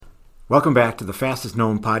Welcome back to the Fastest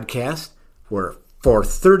Known podcast, where for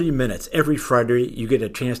 30 minutes every Friday you get a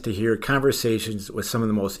chance to hear conversations with some of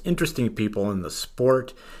the most interesting people in the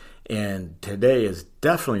sport. And today is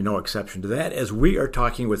definitely no exception to that, as we are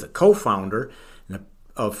talking with a co-founder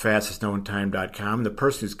of FastestKnownTime.com, the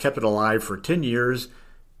person who's kept it alive for 10 years,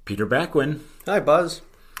 Peter Backwin. Hi, Buzz.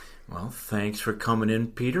 Well, thanks for coming in,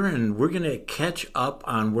 Peter, and we're going to catch up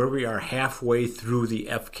on where we are halfway through the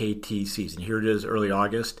FKT season. Here it is, early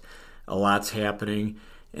August. A lot's happening,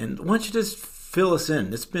 and why don't you just fill us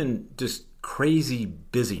in? It's been just crazy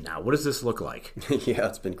busy now. What does this look like? Yeah,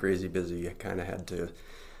 it's been crazy busy. I kind of had to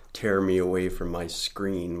tear me away from my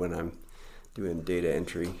screen when I'm doing data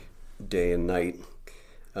entry day and night.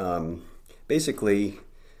 Basically,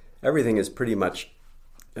 everything is pretty much,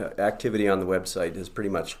 activity on the website has pretty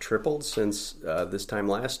much tripled since this time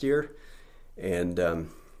last year, and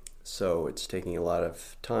so it's taking a lot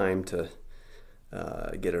of time to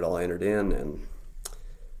get it all entered in, and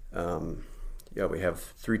we have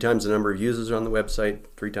 3 times the number of users on the website,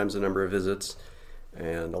 3 times the number of visits,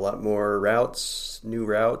 and a lot more routes, new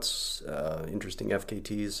routes, interesting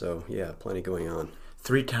FKTs. So yeah, plenty going on.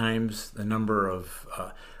 3 times the number of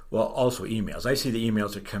also emails. I see the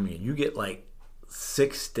emails are coming in. You get like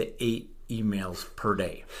 6 to 8 emails per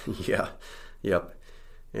day. Yeah, yep,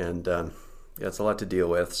 and it's a lot to deal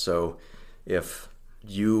with. So if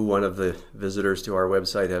you, one of the visitors to our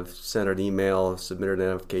website, have sent an email, submitted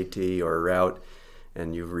an FKT or a route,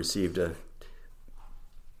 and you've received a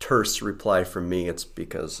terse reply from me, it's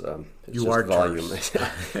because it's you just are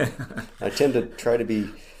we've I tend to try to be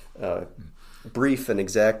brief and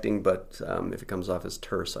exacting, but if it comes off as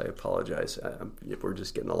terse, I apologize. We're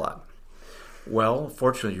just getting a lot. Well,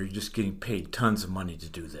 fortunately, you're just getting paid tons of money to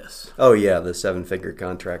do this. Oh yeah, the 7-figure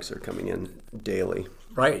contracts are coming in daily.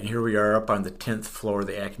 Right, and here we are up on the 10th floor of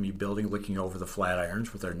the Acme building looking over the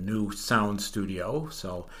Flatirons with our new sound studio.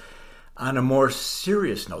 So on a more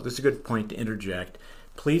serious note, this is a good point to interject.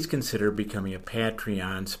 Please consider becoming a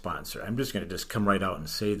Patreon sponsor. I'm just going to come right out and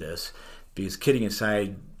say this, because kidding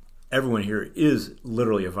aside, everyone here is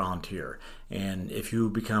literally a volunteer. And if you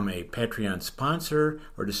become a Patreon sponsor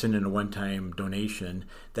or just send in a one-time donation,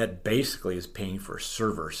 that basically is paying for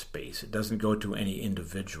server space. It doesn't go to any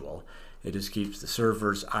individual. It just keeps the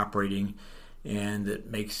servers operating, and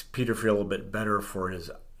it makes Peter feel a little bit better for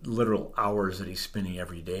his literal hours that he's spending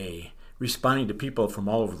every day responding to people from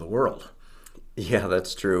all over the world. Yeah,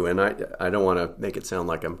 that's true. And I don't want to make it sound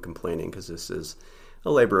like I'm complaining, because this is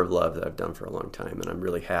a labor of love that I've done for a long time, and I'm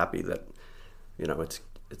really happy that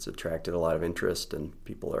it's attracted a lot of interest, and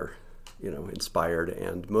people are inspired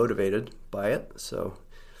and motivated by it. So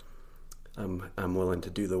I'm willing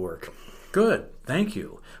to do the work. Good, thank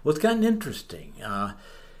you. Well, it's gotten interesting.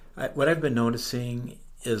 What I've been noticing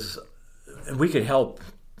is, and we could help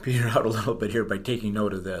Peter out a little bit here by taking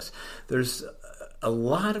note of this, there's a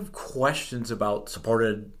lot of questions about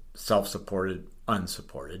supported, self-supported,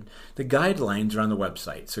 unsupported. The guidelines are on the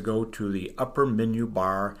website, so go to the upper menu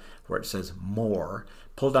bar where it says More,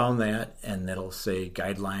 pull down that, and it'll say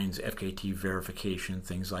Guidelines, FKT verification,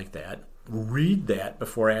 things like that. Read that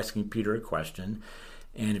before asking Peter a question.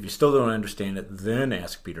 And if you still don't understand it, then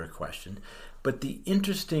ask Peter a question. But the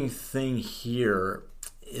interesting thing here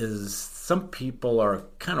is some people are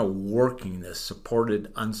kind of working this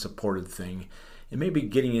supported, unsupported thing and maybe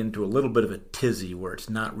getting into a little bit of a tizzy where it's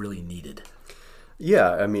not really needed.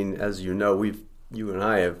 Yeah, I mean, as you know, you and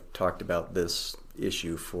I have talked about this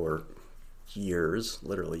issue for years,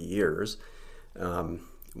 literally years.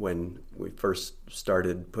 When we first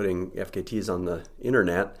started putting FKTs on the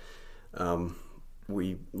internet,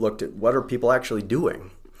 we looked at what are people actually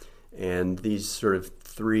doing, and these sort of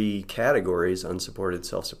 3 categories, unsupported,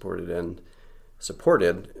 self-supported, and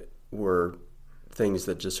supported, were things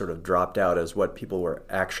that just sort of dropped out as what people were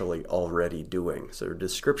actually already doing. So they're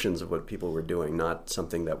descriptions of what people were doing, not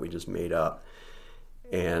something that we just made up.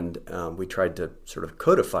 And we tried to sort of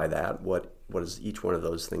codify that. What does each one of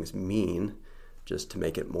those things mean, just to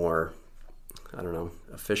make it more,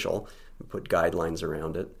 official. We put guidelines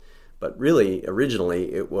around it. But really,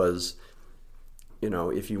 originally, it was,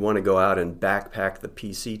 if you want to go out and backpack the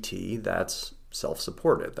PCT, that's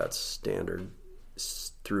self-supported. That's standard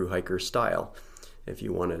through hiker style. If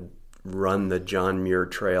you want to run the John Muir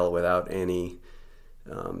Trail without any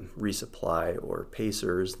resupply or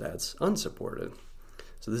pacers, that's unsupported.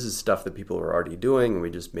 So this is stuff that people are already doing, and we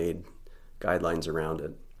just made guidelines around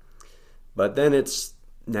it. But then it's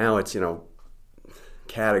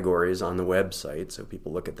categories on the website, so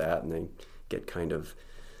people look at that and they get kind of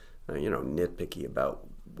nitpicky about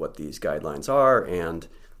what these guidelines are. And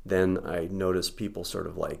then I notice people sort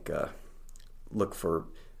of like look for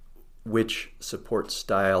which support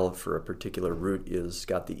style for a particular route is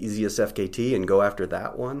got the easiest FKT and go after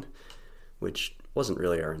that one, which wasn't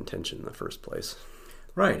really our intention in the first place.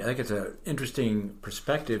 Right. I think it's an interesting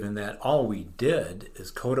perspective in that all we did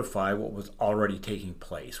is codify what was already taking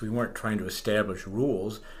place. We weren't trying to establish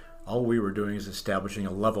rules. All we were doing is establishing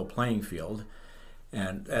a level playing field,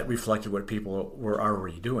 and that reflected what people were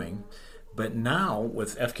already doing. But now,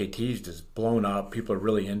 with FKTs just blown up, people are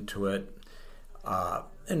really into it,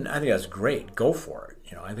 and I think that's great. Go for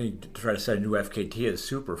it. I think to try to set a new FKT is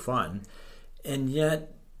super fun, and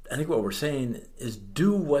yet I think what we're saying is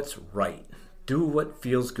do what's right. Do what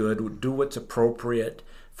feels good, do what's appropriate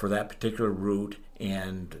for that particular route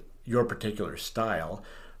and your particular style,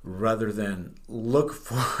 rather than look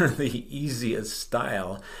for the easiest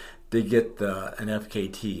style to get an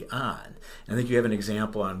FKT on. I think you have an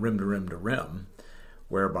example on rim to rim to rim,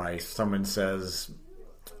 whereby someone says,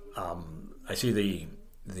 I see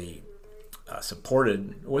the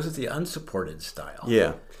supported, was it the unsupported style?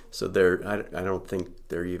 Yeah, so I don't think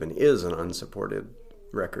there even is an unsupported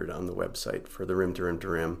record on the website for the rim to rim to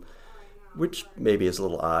rim, which maybe is a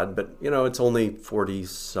little odd, but it's only 40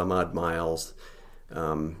 some odd miles.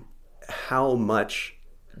 How much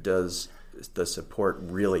does the support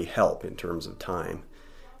really help in terms of time?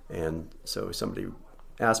 And so somebody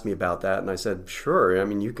asked me about that, and I said, sure,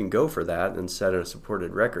 you can go for that and set a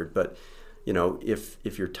supported record, but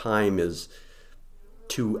if your time is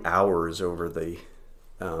 2 hours over the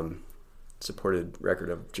supported record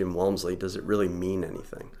of Jim Walmsley, does it really mean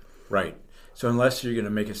anything? Right. So unless you're going to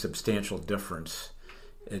make a substantial difference,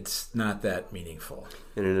 it's not that meaningful.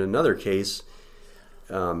 And in another case,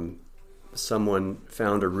 someone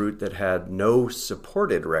found a route that had no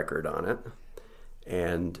supported record on it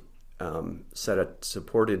and set a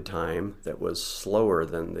supported time that was slower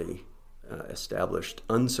than the established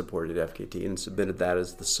unsupported FKT and submitted that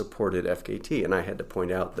as the supported FKT. And I had to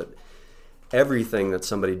point out that everything that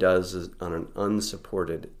somebody does on an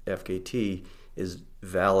unsupported FKT is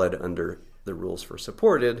valid under the rules for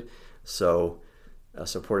supported, so a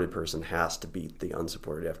supported person has to beat the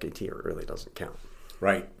unsupported FKT or it really doesn't count.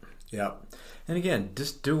 Right. Yeah. And again,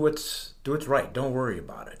 just do what's right. Don't worry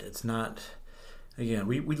about it. It's not, again,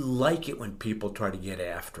 we like it when people try to get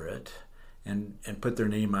after it and put their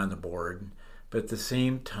name on the board, but at the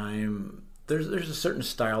same time, there's a certain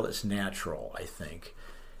style that's natural, I think,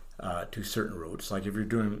 to certain routes. Like if you're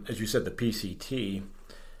doing, as you said, the PCT,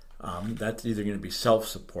 that's either going to be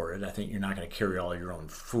self-supported. I think you're not going to carry all your own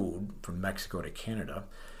food from Mexico to Canada,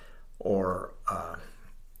 or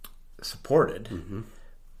supported. Mm-hmm.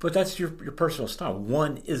 But that's your personal style.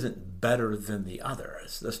 One isn't better than the other.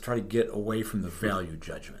 Let's try to get away from the value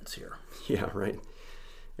judgments here. Yeah, right.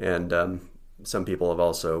 And some people have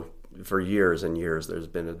also, for years and years, there's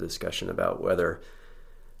been a discussion about whether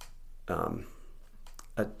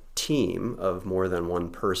a team of more than one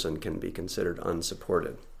person can be considered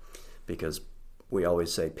unsupported, because we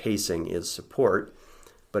always say pacing is support,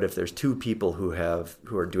 but if there's two people who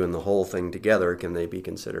are doing the whole thing together, can they be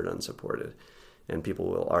considered unsupported? And people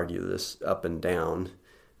will argue this up and down,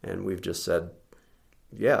 and we've just said,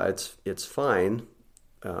 yeah, it's fine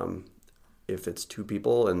if it's two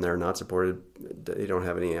people and they're not supported, they don't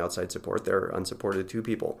have any outside support, they're unsupported two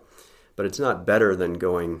people. But it's not better than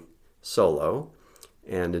going solo.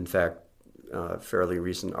 And in fact, a fairly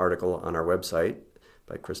recent article on our website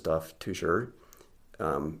by Christoph Tuscher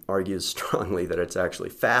argues strongly that it's actually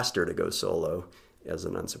faster to go solo as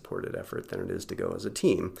an unsupported effort than it is to go as a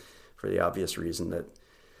team, for the obvious reason that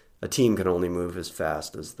a team can only move as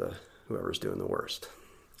fast as whoever's doing the worst.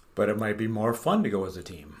 But it might be more fun to go as a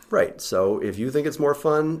team. Right. So if you think it's more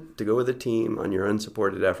fun to go with a team on your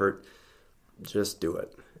unsupported effort, just do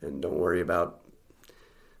it. And don't worry about,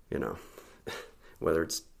 whether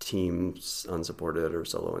it's teams unsupported or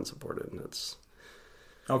solo unsupported. That's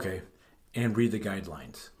okay. And read the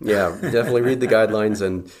guidelines. Yeah, definitely read the guidelines,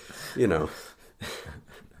 and,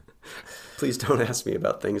 please don't ask me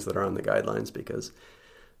about things that are on the guidelines, because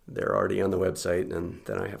they're already on the website, and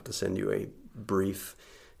then I have to send you a brief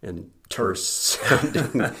and terse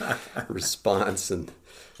sounding response, and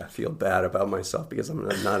I feel bad about myself because I'm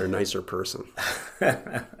not a nicer person.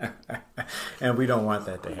 And we don't want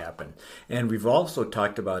that to happen. And we've also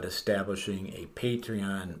talked about establishing a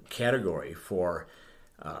Patreon category for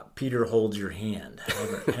Peter holds your hand,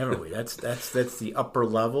 haven't we? That's the upper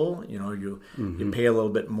level. You pay a little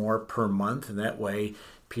bit more per month, and that way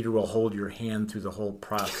Peter will hold your hand through the whole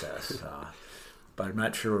process. But I'm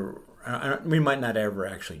not sure. We might not ever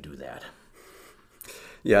actually do that.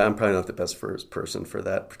 Yeah, I'm probably not the best first person for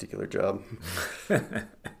that particular job.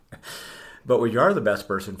 But what you are the best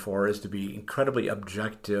person for is to be incredibly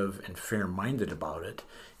objective and fair-minded about it.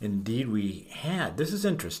 Indeed, this is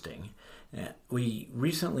interesting, we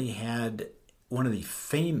recently had one of the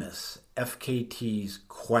famous FKTs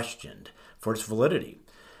questioned for its validity.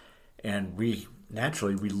 And we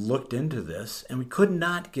looked into this, and we could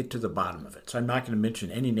not get to the bottom of it. So I'm not going to mention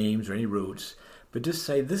any names or any routes, but just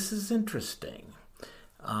say this is interesting.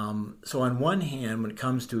 So on one hand, when it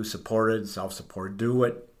comes to supported, self-supported, do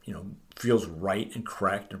what feels right and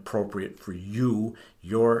correct and appropriate for you,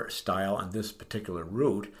 your style on this particular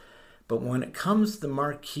route. But when it comes to the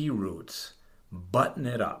marquee routes, button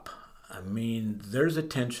it up. I mean, there's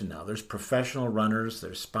attention now. There's professional runners,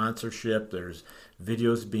 there's sponsorship, there's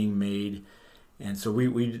videos being made. And so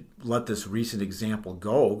we let this recent example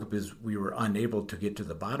go because we were unable to get to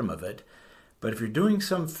the bottom of it. But if you're doing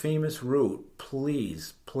some famous route,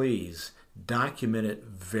 please document it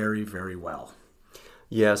very, very well.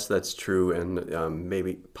 Yes, that's true, and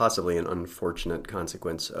maybe possibly an unfortunate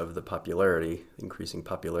consequence of the increasing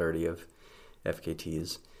popularity of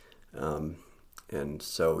FKTs. And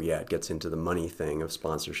so, it gets into the money thing of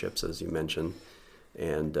sponsorships, as you mentioned.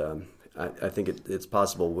 And I think it's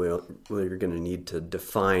possible we're going to need to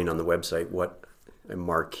define on the website what a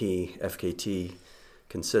marquee FKT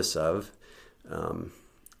consists of,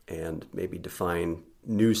 and maybe define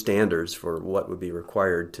new standards for what would be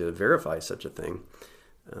required to verify such a thing.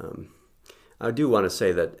 I do want to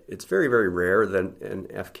say that it's very, very rare that an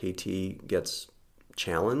FKT gets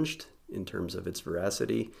challenged in terms of its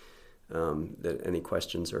veracity, that any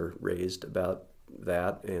questions are raised about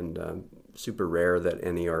that, and super rare that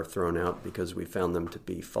any are thrown out because we found them to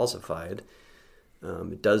be falsified.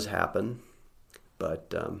 It does happen,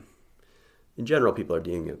 but in general, people are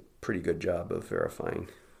doing a pretty good job of verifying.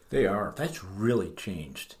 They are. That's really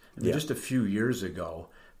changed. I mean, just a few years ago,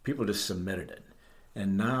 people just submitted it.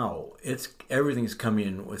 And now everything's coming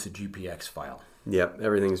in with a GPX file. Yep,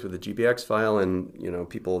 everything's with a GPX file, and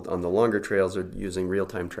people on the longer trails are using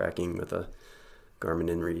real-time tracking with a Garmin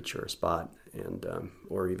InReach or a Spot, and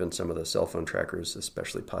or even some of the cell phone trackers,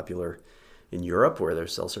 especially popular in Europe where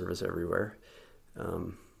there's cell service everywhere.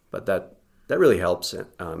 But that really helps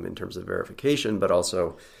in terms of verification, but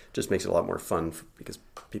also just makes it a lot more fun because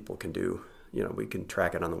people can we can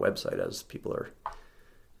track it on the website as people are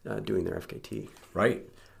doing their FKT. Right.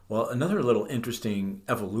 Well, another little interesting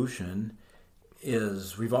evolution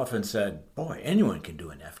is we've often said, boy, anyone can do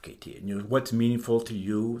an FKT. And what's meaningful to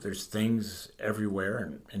you, there's things everywhere,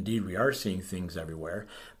 and indeed we are seeing things everywhere.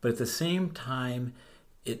 But at the same time,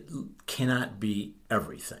 it cannot be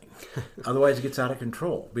everything. Otherwise, it gets out of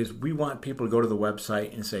control. Because we want people to go to the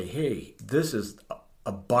website and say, hey, this is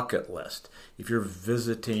a bucket list. If you're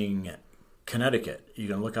visiting Connecticut, you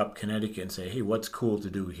can look up Connecticut and say, hey, what's cool to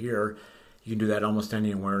do here? You can do that almost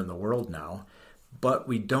anywhere in the world now. But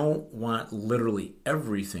we don't want literally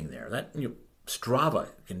everything there. Strava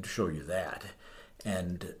can show you that.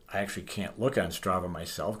 And I actually can't look on Strava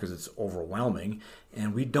myself because it's overwhelming.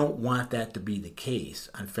 And we don't want that to be the case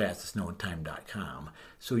on fastestknowntime.com.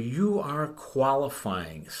 So you are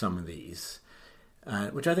qualifying some of these,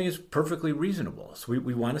 which I think is perfectly reasonable. So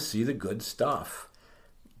we want to see the good stuff.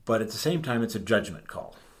 But at the same time, it's a judgment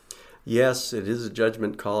call. Yes, it is a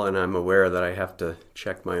judgment call, and I'm aware that I have to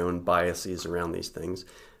check my own biases around these things.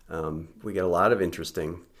 We get a lot of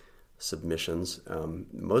interesting submissions.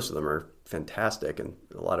 Most of them are fantastic and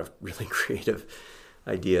a lot of really creative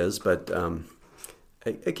ideas, but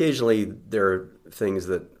occasionally there are things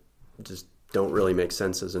that just don't really make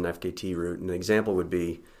sense as an FKT route. An example would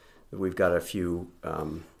be that we've got a few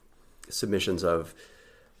submissions of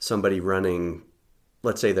somebody running,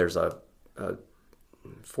 let's say there's a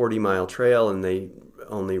 40-mile trail and they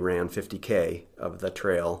only ran 50K of the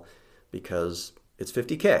trail because it's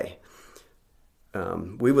 50K.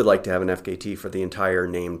 We would like to have an FKT for the entire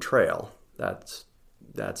named trail. That's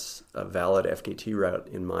a valid FKT route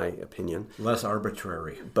in my opinion. Less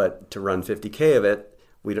arbitrary. But to run 50K of it,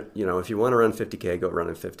 if you want to run 50K, go run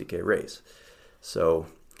a 50K race. So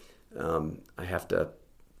I have to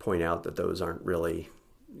point out that those aren't really,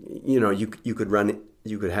 you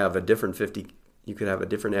could have a different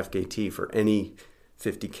FKT for any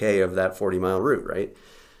 50K of that 40-mile route, right?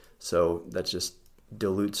 So that just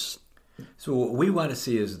dilutes. So what we want to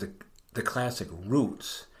see is the classic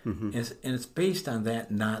routes, mm-hmm. and it's based on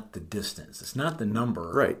that, not the distance. It's not the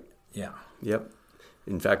number. Right. Yeah. Yep.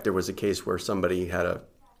 In fact, there was a case where somebody had a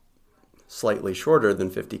slightly shorter than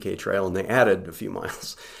 50K trail, and they added a few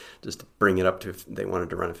miles just to bring it up to, they wanted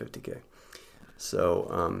to run a 50K. So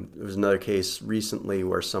there was another case recently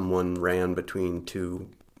where someone ran between two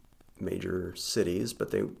major cities,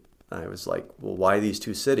 but I was like, well, why these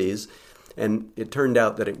two cities? And it turned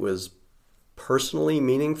out that it was personally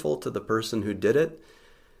meaningful to the person who did it,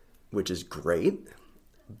 which is great.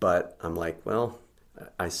 But I'm like, well,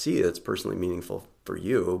 I see it's personally meaningful for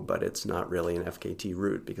you, but it's not really an FKT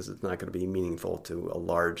route because it's not going to be meaningful to a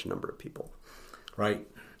large number of people. Right.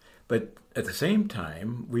 But at the same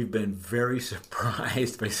time, we've been very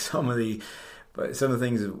surprised by some of the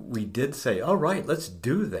things that we did say, all right, let's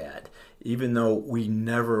do that, even though we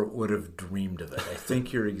never would have dreamed of it. I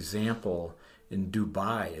think your example in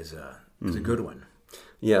Dubai is a good one.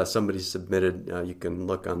 Yeah, somebody submitted, you can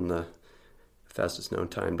look on the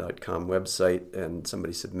fastestknowntime.com website, and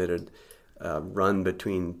somebody submitted a run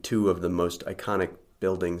between two of the most iconic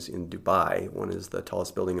buildings in Dubai. One is the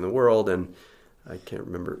tallest building in the world, and I can't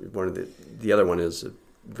remember, the other one is a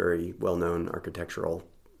very well-known architectural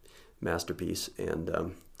masterpiece,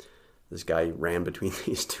 and this guy ran between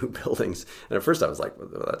these two buildings. And at first I was like,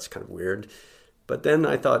 well, that's kind of weird. But then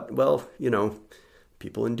I thought, well,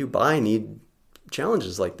 people in Dubai need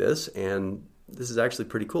challenges like this, and this is actually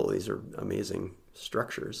pretty cool. These are amazing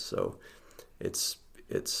structures. So it's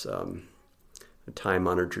a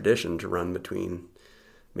time-honored tradition to run between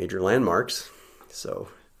major landmarks.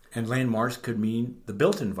 And landmarks could mean the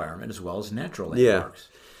built environment as well as natural landmarks.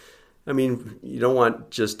 Yeah. I mean, you don't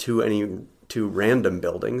want just two random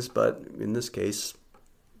buildings, but in this case,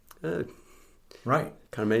 right,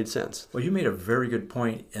 kind of made sense. Well, you made a very good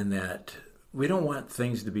point in that we don't want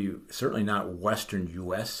things to be certainly not Western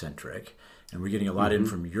U.S. centric, and we're getting a lot in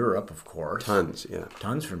from Europe, of course.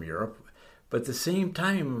 Tons from Europe. But at the same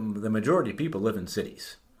time, the majority of people live in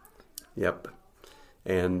cities. Yep.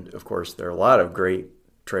 And of course, there are a lot of great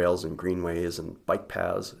trails and greenways and bike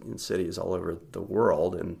paths in cities all over the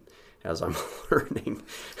world. And as I'm learning,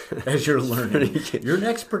 you're an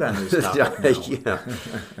expert on this topic now.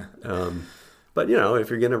 Yeah. But if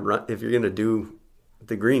you're gonna do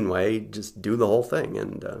the greenway, just do the whole thing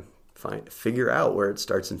and figure out where it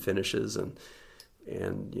starts and finishes, and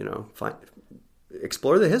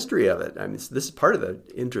explore the history of it. I mean, this is part of the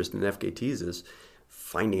interest in FKTs, is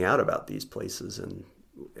finding out about these places and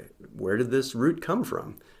where did this route come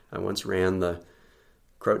from. I once ran the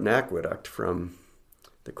Croton Aqueduct from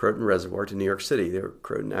the Croton Reservoir to New York City. The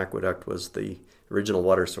Croton Aqueduct was the original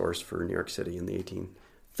water source for New York City in the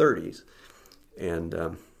 1830s. And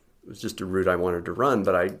it was just a route I wanted to run,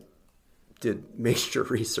 but I did major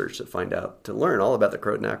research to learn all about the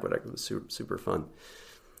Croton Aqueduct. It was super, super fun.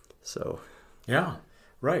 So, yeah,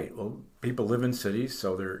 right. Well, people live in cities,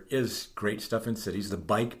 so there is great stuff in cities. The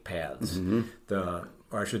bike paths,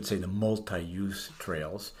 or I should say the multi-use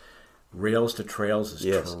trails. Rails to Trails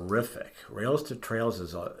is terrific. Rails to Trails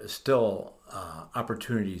is still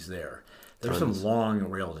opportunities there. There's some long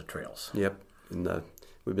rail to trails. Yep.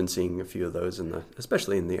 We've been seeing a few of those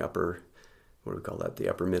especially in the upper, what do we call that? The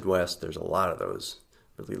upper Midwest. There's a lot of those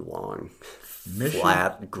really long,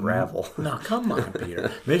 flat gravel. Now, come on,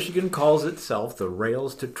 Peter. Michigan calls itself the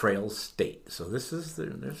Rails to Trails state. So this is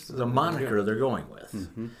a moniker they're going with.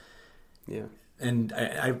 Mm-hmm. Yeah. And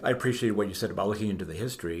I appreciate what you said about looking into the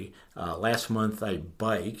history. Last month I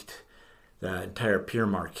biked the entire Pierre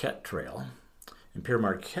Marquette Trail. And Pierre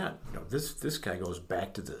Marquette, this guy goes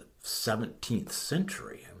back to the 17th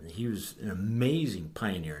century. I mean, he was an amazing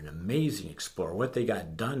pioneer, an amazing explorer. What they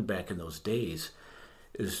got done back in those days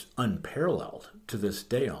is unparalleled to this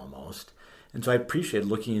day almost. And so I appreciate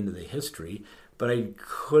looking into the history, but I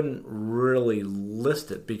couldn't really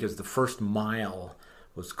list it because the first mile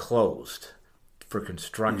was closed for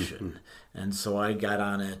construction. And so I got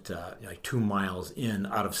on it like 2 miles in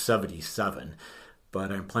out of 77.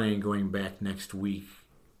 But I'm planning on going back next week,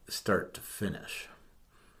 start to finish.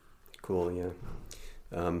 Cool,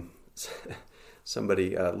 yeah.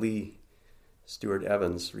 Somebody, Lee Stewart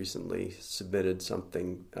Evans, recently submitted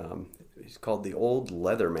something. It's called the Old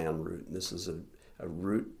Leatherman Route. This is a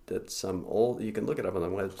route that you can look it up on the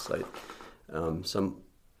website.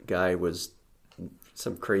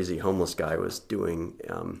 Some crazy homeless guy was doing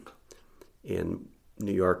in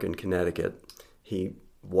New York and Connecticut. He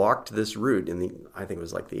walked this route I think it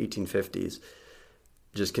was like the 1850s,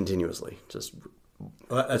 just continuously.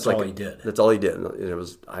 That's all he did. That's all he did. And it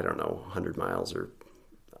was, I don't know, 100 miles, or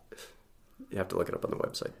you have to look it up on the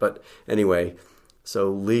website. But anyway,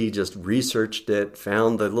 so Lee just researched it,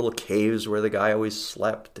 found the little caves where the guy always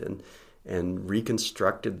slept, and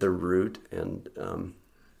reconstructed the route, and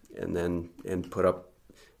put up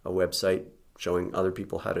a website showing other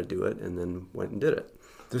people how to do it, and then went and did it.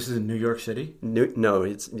 This is in New York City? No,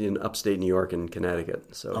 it's in upstate New York and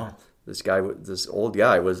Connecticut. So this old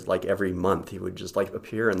guy was like every month he would just like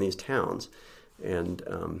appear in these towns, and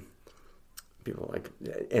people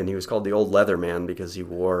and he was called the Old Leather Man because he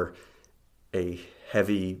wore a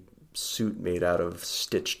heavy suit made out of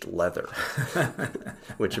stitched leather,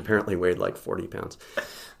 which apparently weighed like 40 pounds.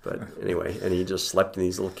 But anyway, and he just slept in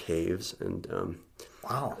these little caves. And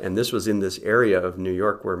wow. And this was in this area of New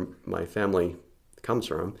York where my family comes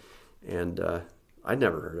from. And I'd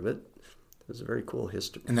never heard of it. It was a very cool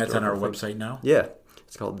history. And that's on our website now? Yeah.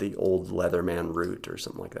 It's called the Old Leatherman Route or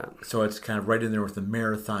something like that. So it's kind of right in there with the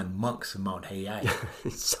Marathon Monks of Mount Hayai.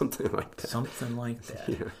 Something like that. Something like that.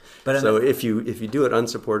 Yeah. But so if you do it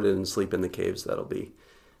unsupported and sleep in the caves, that'll be,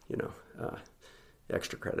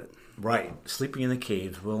 extra credit. Right. Sleeping in the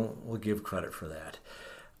caves, we'll give credit for that.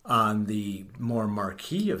 On the more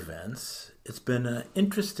marquee events, it's been an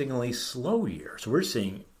interestingly slow year. So we're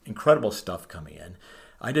seeing incredible stuff coming in.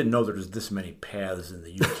 I didn't know there was this many paths in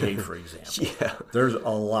the UK, for example. Yeah. There's a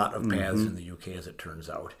lot of paths in the UK, as it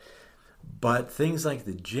turns out. But things like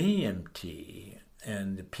the JMT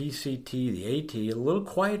and the PCT, the AT, a little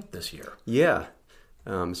quiet this year. Yeah.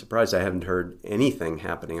 I'm surprised I haven't heard anything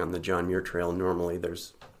happening on the John Muir Trail. Normally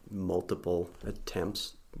there's multiple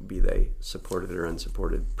attempts, be they supported or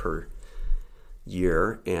unsupported, per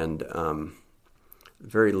year. And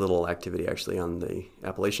very little activity actually on the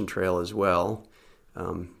Appalachian Trail as well.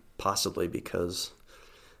 Possibly because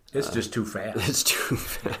it's just too fast. It's too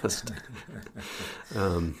fast.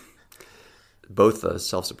 Both the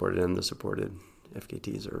self-supported and the supported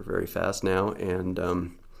FKTs are very fast now, and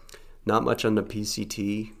not much on the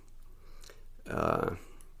PCT.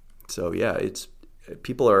 So yeah, it's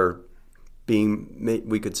people are being.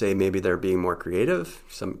 We could say maybe they're being more creative.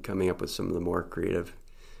 Some coming up with some of the more creative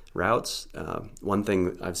routes. One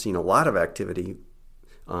thing I've seen a lot of activity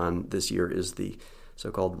on this year is the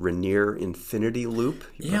so-called Rainier Infinity Loop.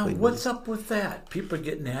 What's up with that? People are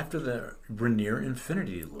getting after the Rainier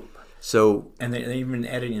Infinity Loop. So, and they even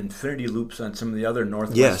added infinity loops on some of the other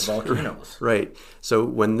Northwest volcanoes. Right. So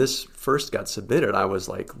when this first got submitted, I was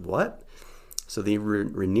like, what? So the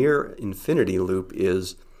Rainier Infinity Loop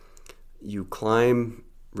is you climb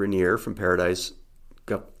Rainier from Paradise,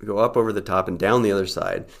 go up over the top and down the other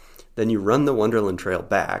side. Then you run the Wonderland Trail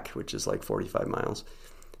back, which is like 45 miles.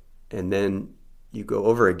 And then you go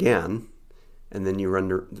over again, and then you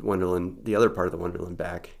run the other part of the Wonderland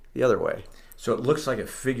back the other way. So it looks like a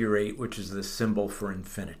figure eight, which is the symbol for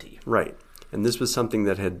infinity. Right. And this was something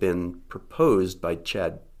that had been proposed by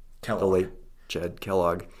the late Chad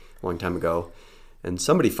Kellogg, a long time ago. And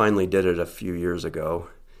somebody finally did it a few years ago.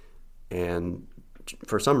 And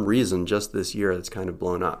for some reason, just this year, it's kind of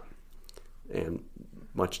blown up. And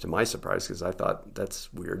much to my surprise, because I thought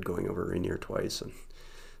that's weird going over Rainier twice. And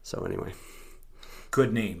so anyway.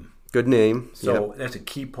 Good name. Good name. So yep. That's a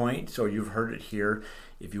key point. So you've heard it here.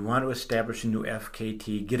 If you want to establish a new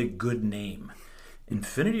FKT, get a good name.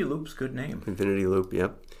 Infinity Loop's good name. Infinity Loop,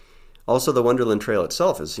 yep. Also, the Wonderland Trail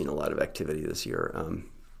itself has seen a lot of activity this year.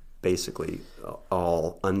 Basically,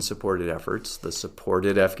 all unsupported efforts. The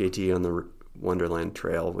supported FKT on the Wonderland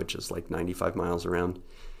Trail, which is like 95 miles around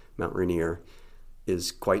Mount Rainier,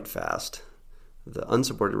 is quite fast. The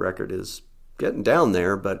unsupported record is getting down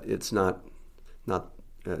there, but it's not.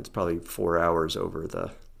 It's probably 4 hours over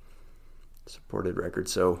the supported record.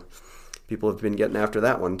 So people have been getting after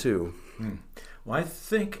that one too. Well, I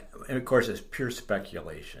think, and of course it's pure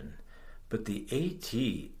speculation, but the AT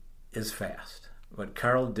is fast. What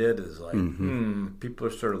Carl did is like, people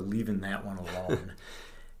are sort of leaving that one alone.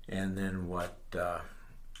 And then what, I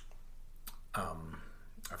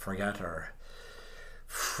forgot our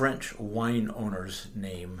French wine owner's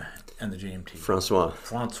name and the JMT.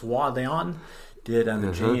 Francois Leon did on the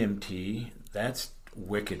JMT. That's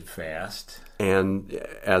wicked fast. And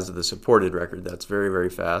as the supported record, that's very, very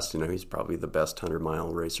fast. He's probably the best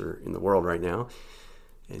 100-mile racer in the world right now.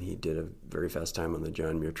 And he did a very fast time on the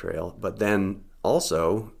John Muir Trail. But then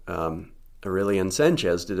also, Aurelian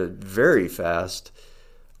Sanchez did a very fast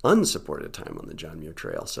unsupported time on the John Muir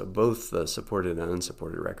Trail. So both the supported and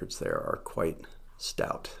unsupported records there are quite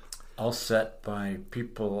stout. All set by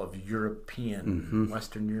people of European,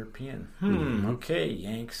 Western European. Okay,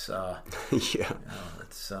 Yanks. Yeah.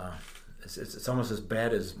 It's almost as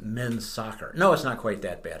bad as men's soccer. No, it's not quite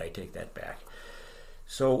that bad. I take that back.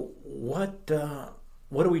 So what are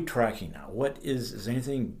we tracking now? Is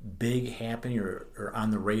anything big happening or on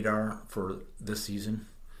the radar for this season?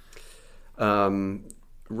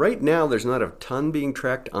 Right now, there's not a ton being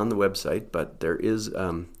tracked on the website, but there is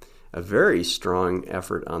a very strong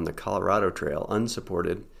effort on the Colorado Trail,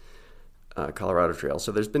 unsupported Colorado Trail.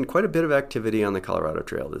 So there's been quite a bit of activity on the Colorado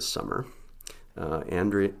Trail this summer.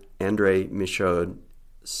 Andre Michaud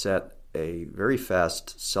set a very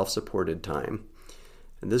fast self-supported time.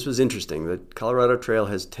 And this was interesting. The Colorado Trail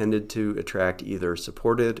has tended to attract either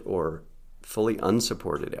supported or fully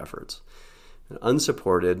unsupported efforts. And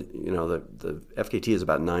unsupported, the FKT is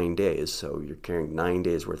about 9 days, so you're carrying 9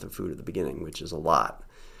 days worth of food at the beginning, which is a lot.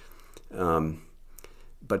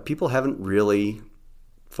 But people haven't really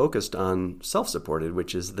focused on self-supported,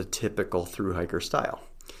 which is the typical thru-hiker style.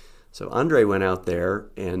 So Andre went out there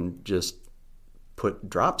and just put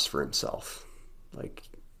drops for himself, like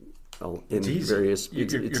in it's easy. various. You're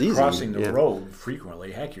easy. crossing the road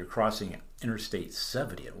frequently. Heck, you're crossing Interstate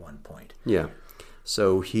 70 at one point. Yeah.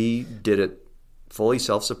 So he did it fully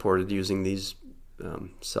self-supported using these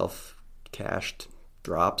self-cached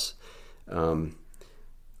drops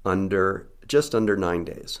just under 9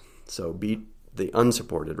 days. So beat the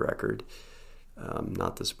unsupported record,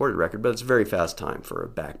 not the supported record, but it's a very fast time for a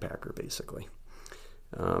backpacker, basically.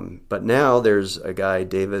 But now there's a guy,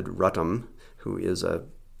 David Ruttam, who is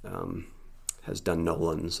has done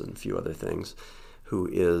Nolan's and a few other things, who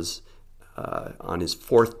is on his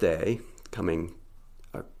 4th day coming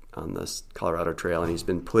on this Colorado Trail, and he's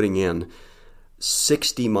been putting in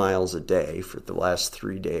 60 miles a day for the last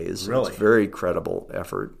 3 days. Really? It's a very credible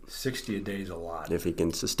effort. 60 a day is a lot. If he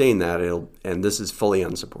can sustain that, and this is fully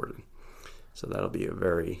unsupported. So that'll be a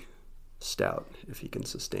very stout if he can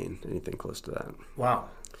sustain anything close to that. Wow.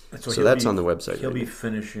 So that's on the website. He'll be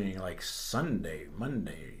finishing like Sunday,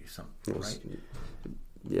 Monday, something, right?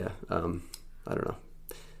 Yeah. I don't know.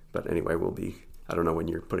 But anyway, I don't know when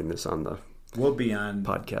you're putting this on the We'll be on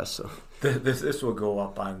podcast, so this will go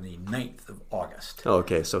up on the 9th of August. Oh,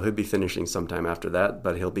 okay, so he'll be finishing sometime after that,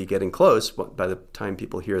 but he'll be getting close by the time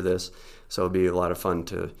people hear this. So it'll be a lot of fun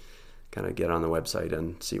to kind of get on the website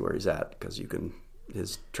and see where he's at, because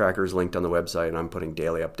his tracker's linked on the website, and I'm putting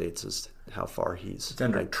daily updates as to how far he's. It's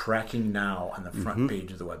under tracking now on the front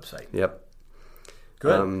page of the website. Yep.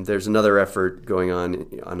 Good. There's another effort going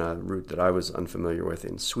on a route that I was unfamiliar with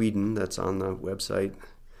in Sweden that's on the website.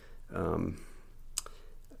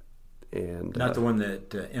 And not the one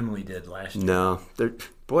that Emily did last year. No,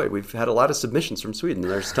 we've had a lot of submissions from Sweden.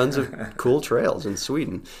 There's tons of cool trails in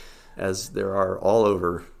Sweden, as there are all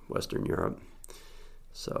over Western Europe.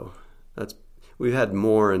 So we've had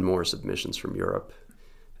more and more submissions from Europe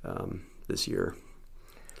this year.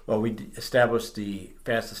 Well, we established the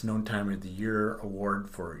fastest known time of the year award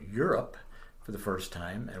for Europe for the first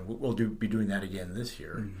time, and we'll be doing that again this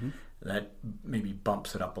year. Mm-hmm. That maybe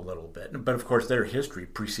bumps it up a little bit. But, of course, their history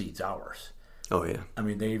precedes ours. Oh, yeah. I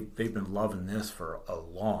mean, they've been loving this for a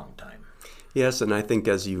long time. Yes, and I think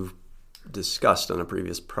as you've discussed on a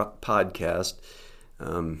previous podcast,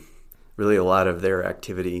 really a lot of their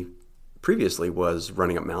activity previously was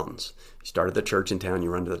running up mountains. You start at the church in town, you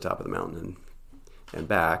run to the top of the mountain and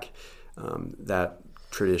back. That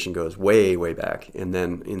tradition goes way, way back. And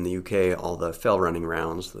then in the UK, all the fell running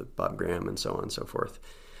rounds, the Bob Graham and so on and so forth.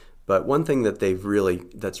 But one thing that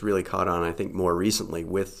that's really caught on, I think, more recently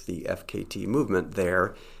with the FKT movement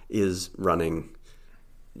there is running,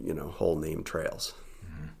 whole name trails.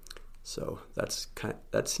 Mm-hmm. So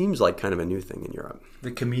that seems like kind of a new thing in Europe.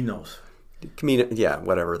 The Caminos. Yeah,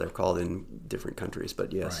 whatever they're called in different countries.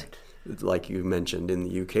 But yes, right. Like you mentioned, in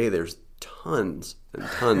the UK, there's tons and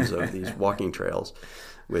tons of these walking trails,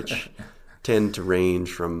 which tend to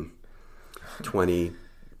range from 20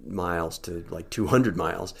 miles to like 200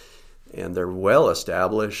 miles, and they're well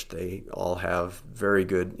established. They all have very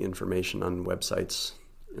good information on websites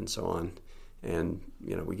and so on, and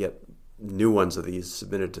we get new ones of these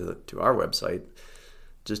submitted to our website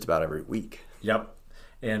just about every week. Yep.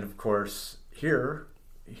 And of course here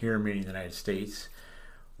meaning the United States,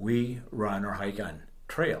 we run or hike on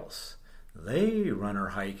trails. They run or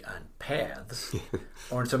hike on paths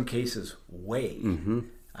or in some cases way. Mm-hmm.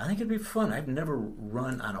 I think it'd be fun. I've never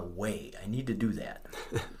run on a way. I need to do that.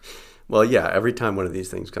 Well, yeah, every time one of these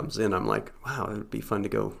things comes in, I'm like, wow, it would be fun to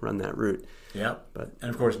go run that route. Yeah. And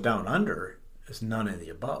of course, down under is none of the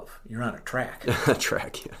above. You're on a track. A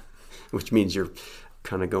track, yeah. Which means you're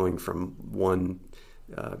kind of going from one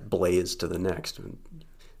blaze to the next and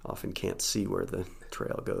often can't see where the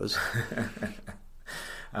trail goes.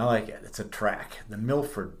 I like it. It's a track. The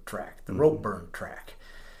Milford track, the Ropeburn track.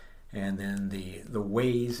 And then the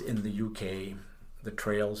ways in the UK, the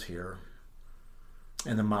trails here,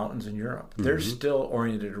 and the mountains in Europe. Mm-hmm. They're still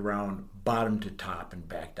oriented around bottom to top and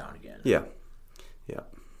back down again. Yeah.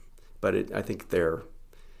 But I think their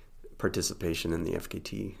participation in the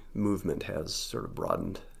FKT movement has sort of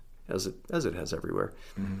broadened, as it has everywhere.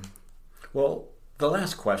 Mm-hmm. Well, the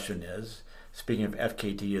last question is, speaking of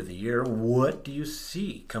FKT of the year, what do you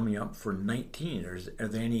see coming up for 19? Are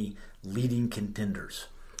there any leading contenders?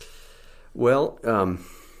 Well,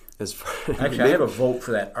 as far actually, I have a vote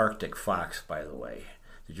for that Arctic Fox, by the way.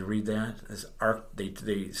 Did you read that?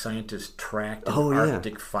 They scientists tracked an Oh, yeah.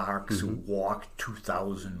 Arctic fox who walked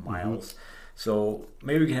 2,000 miles. So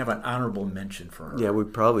maybe we can have an honorable mention for her. Yeah, we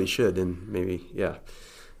probably should, and maybe, yeah.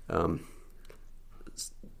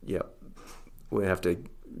 Yeah, we have to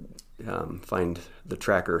find the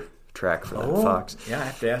track for that fox. Yeah, I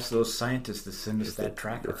have to ask those scientists to send us that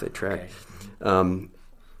tracker. If they track. Okay.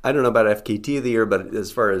 I don't know about FKT of the year, but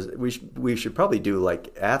as far as we should probably do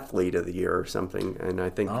like athlete of the year or something. And I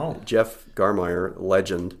think Jeff Garmeyer,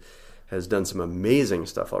 legend, has done some amazing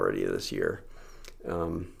stuff already this year.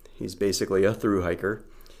 He's basically a thru hiker.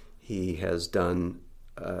 He has done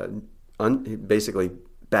basically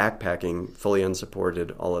backpacking, fully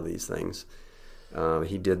unsupported, all of these things.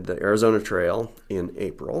 He did the Arizona Trail in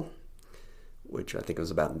April, which I think was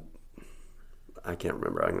about, I can't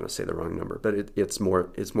remember, I'm going to say the wrong number, but it's more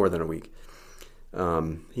than a week.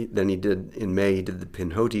 In May, he did the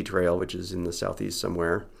Pinhoti Trail, which is in the southeast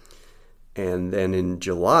somewhere. And then in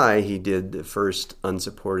July, he did the first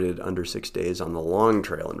unsupported under 6 days on the Long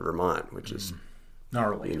Trail in Vermont, which is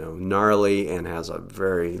gnarly. Gnarly and has a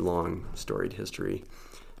very long storied history.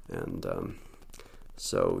 And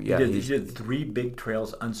so, yeah. He did 3 big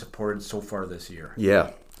trails unsupported so far this year.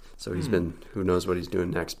 Yeah. So he's been, who knows what he's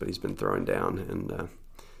doing next, but he's been throwing down.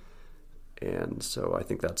 And so I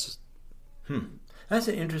think that's... That's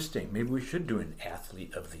interesting. Maybe we should do an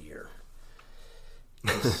athlete of the year.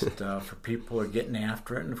 Just for people who are getting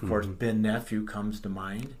after it. And, of course, Ben Nephew comes to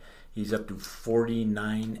mind. He's up to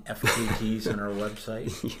 49 FKTs on our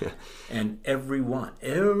website. Yeah. And every one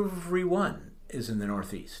is in the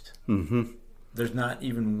Northeast. Mm-hmm. There's not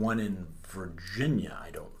even one in Virginia,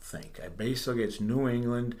 I don't think. Basically, it's New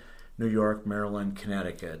England, New York, Maryland,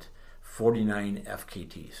 Connecticut, 49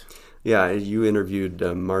 FKTs. Yeah, you interviewed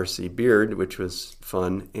Marcy Beard, which was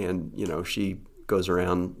fun. And, she goes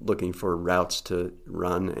around looking for routes to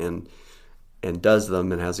run and does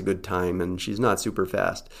them and has a good time. And she's not super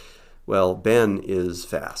fast. Well, Ben is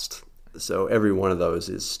fast. So every one of those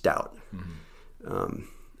is stout. Mm-hmm.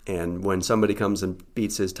 And when somebody comes and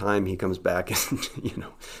beats his time, he comes back and,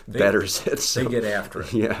 betters it. So, they get after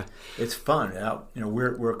it. Yeah. It's fun.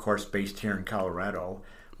 We're, of course, based here in Colorado.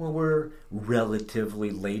 Well, we're relatively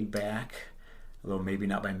laid back, although maybe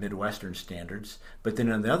not by Midwestern standards. But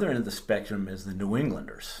then on the other end of the spectrum is the New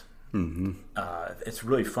Englanders. Mm-hmm. It's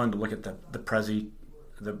really fun to look at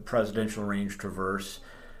the Presidential Range Traverse,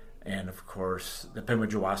 and of course the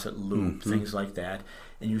Pemigewasset Loop, things like that.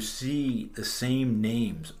 And you see the same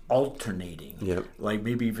names alternating, like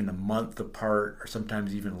maybe even a month apart, or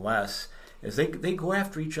sometimes even less, as they go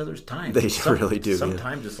after each other's time. They really do.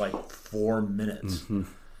 Sometimes it's like 4 minutes. Mm-hmm.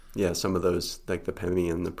 Yeah, some of those, like the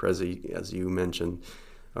Pemi and the Prezi, as you mentioned,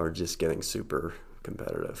 are just getting super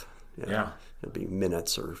competitive. Yeah. It'd be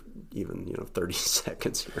minutes or even 30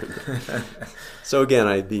 seconds here and there. So again,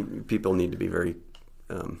 I think people need to be very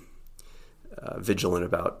vigilant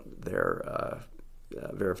about their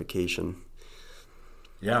verification.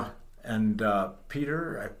 Yeah, and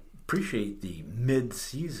Peter, I appreciate the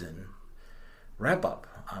mid-season wrap-up.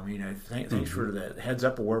 I mean, thanks for the heads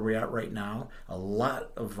up of where we're at right now. A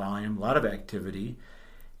lot of volume, a lot of activity,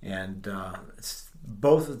 and it's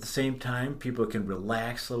both at the same time. People can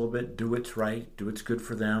relax a little bit, do what's right, do what's good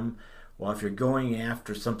for them. Well, if you're going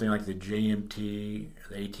after something like the JMT,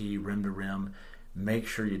 the AT, rim to rim, make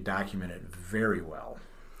sure you document it very well.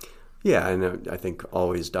 Yeah, and I think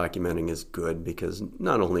always documenting is good because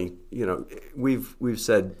not only, we've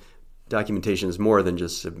said documentation is more than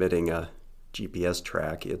just submitting a GPS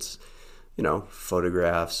track. It's,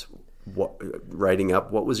 photographs, writing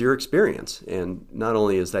up what was your experience. And not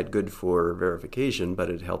only is that good for verification, but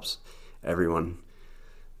it helps everyone,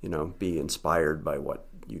 be inspired by what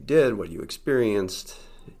you did, what you experienced,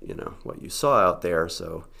 what you saw out there.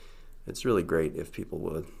 So it's really great if people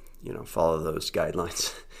would, follow those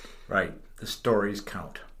guidelines. Right. The stories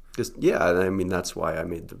count. I mean, that's why I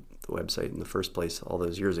made the website in the first place all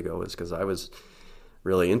those years ago, is because I was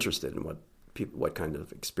really interested in what kind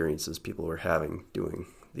of experiences people were having doing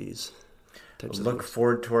these types of things. Look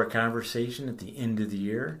forward to our conversation at the end of the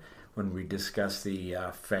year when we discuss the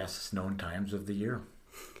fastest known times of the year.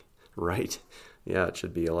 Right. Yeah, it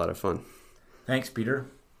should be a lot of fun. Thanks, Peter.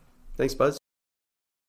 Thanks, Buzz.